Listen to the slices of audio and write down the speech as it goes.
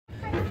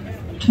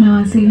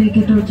Tunawasili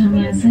kituo cha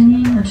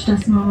Miaseni na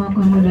tutasimama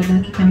kwa muda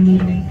dakika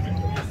 2.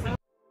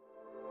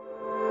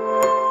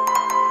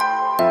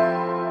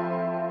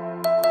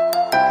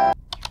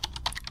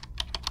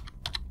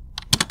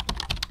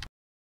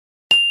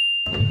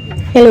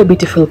 Hello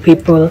beautiful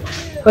people,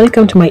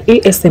 welcome to my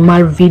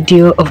ASMR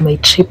video of my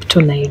trip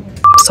to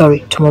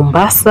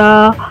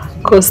Mombasa,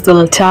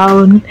 coastal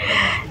town.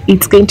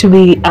 It's going to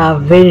be a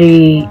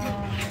very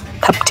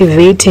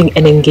captivating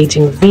and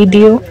engaging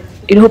video.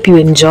 I hope you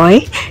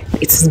enjoy.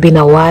 It's been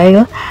a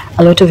while.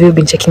 A lot of you have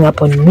been checking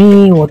up on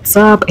me, what's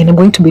up, and I'm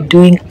going to be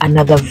doing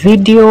another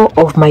video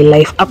of my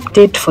life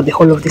update for the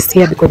whole of this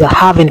year because I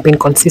haven't been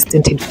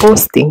consistent in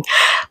posting.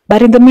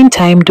 But in the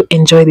meantime, do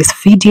enjoy this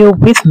video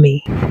with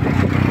me.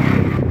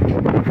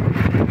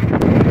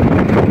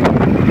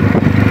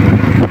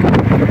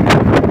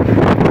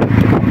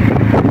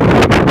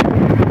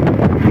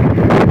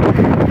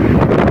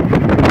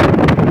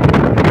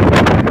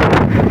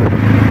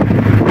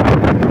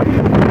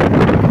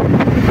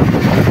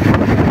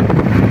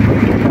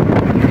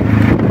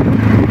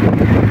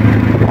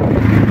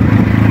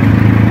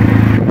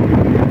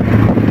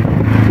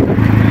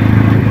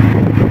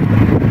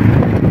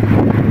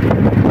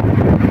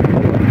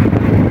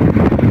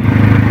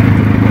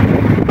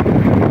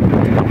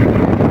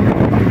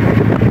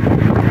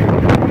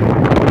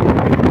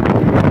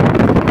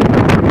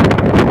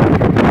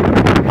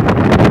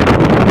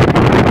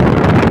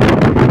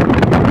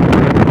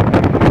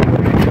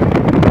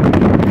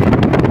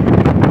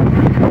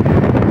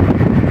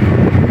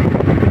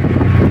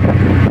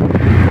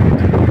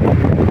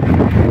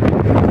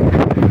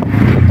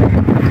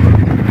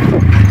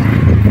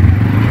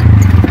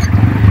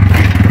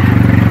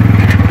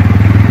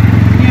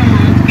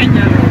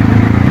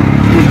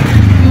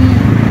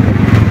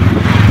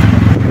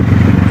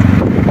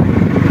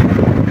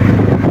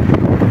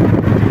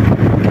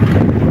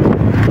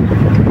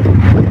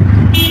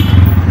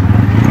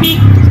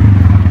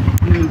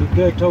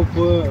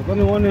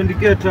 Kwani uone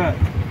indicator?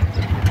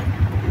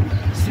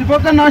 Si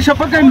paka nasha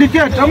paka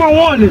indicator ama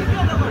uone?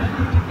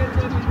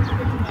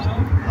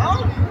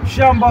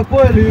 Shamba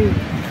kweli.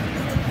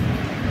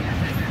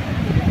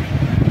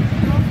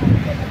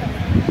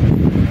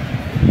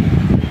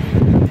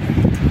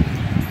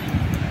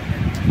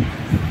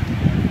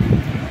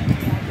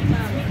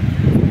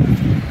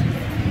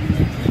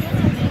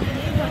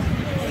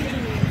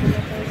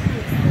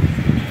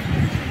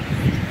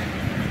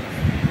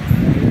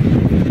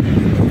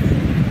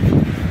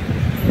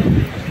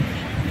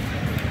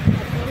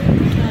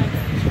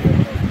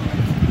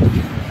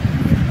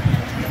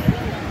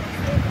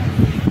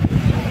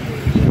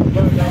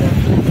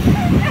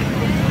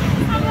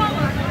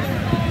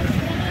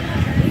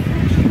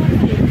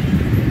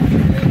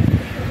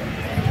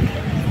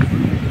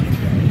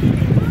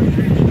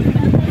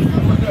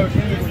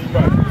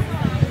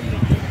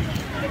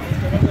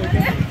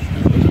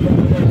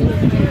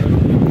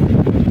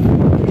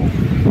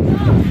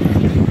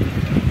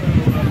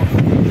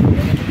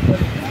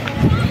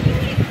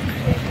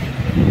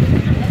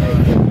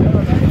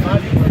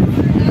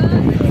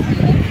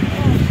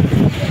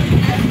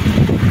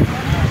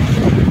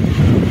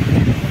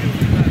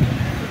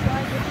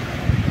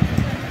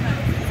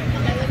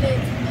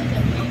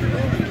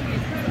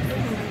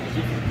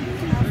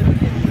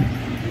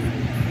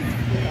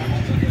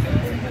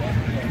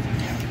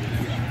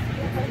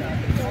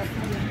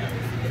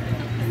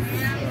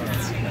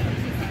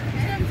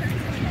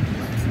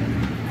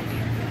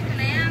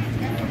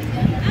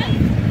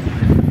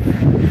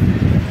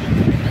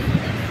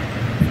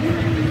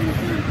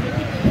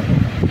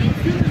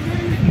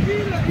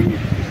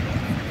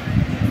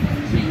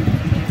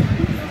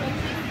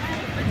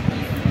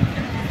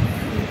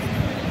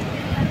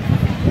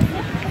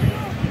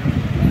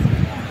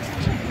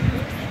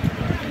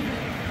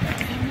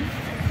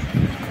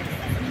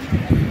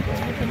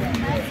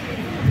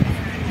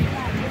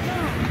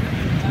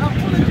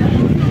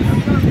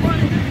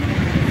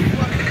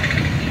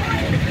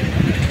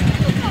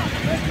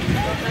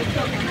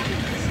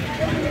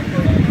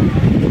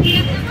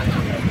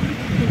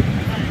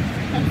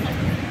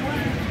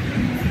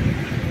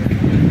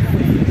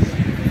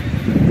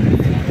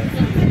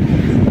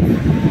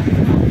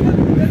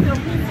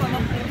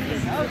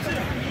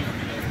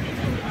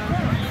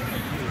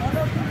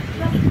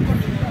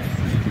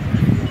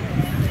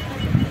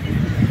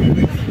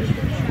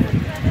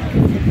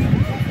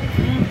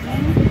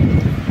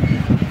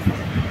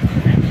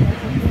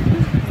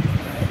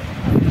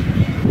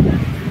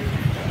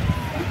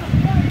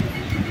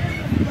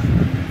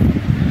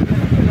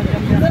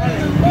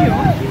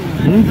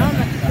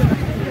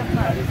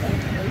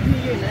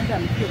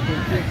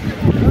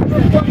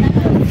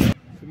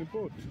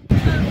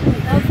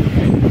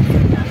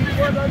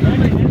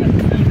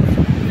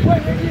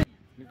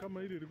 Ni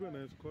kama hili ilikuwa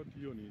na escort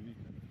hiyo nini?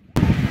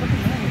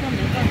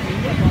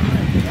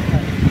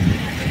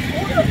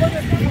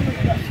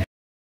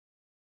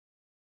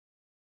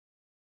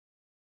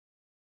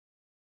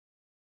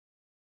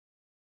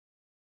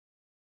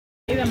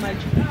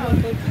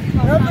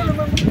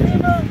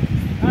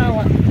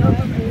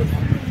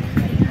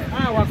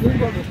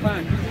 Mungu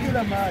amepanda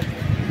kila mahali.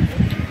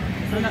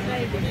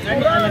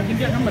 Yaani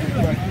anakimbia kama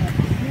kila mahali.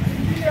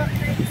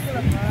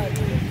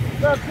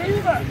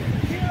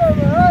 Kila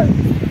mahali.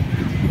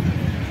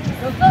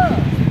 Sasa.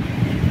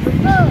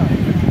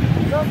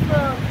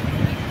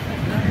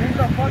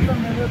 Nenda pata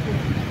meleto.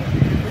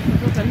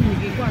 Sasa mimi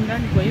ningekuwa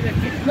ndani kwa ile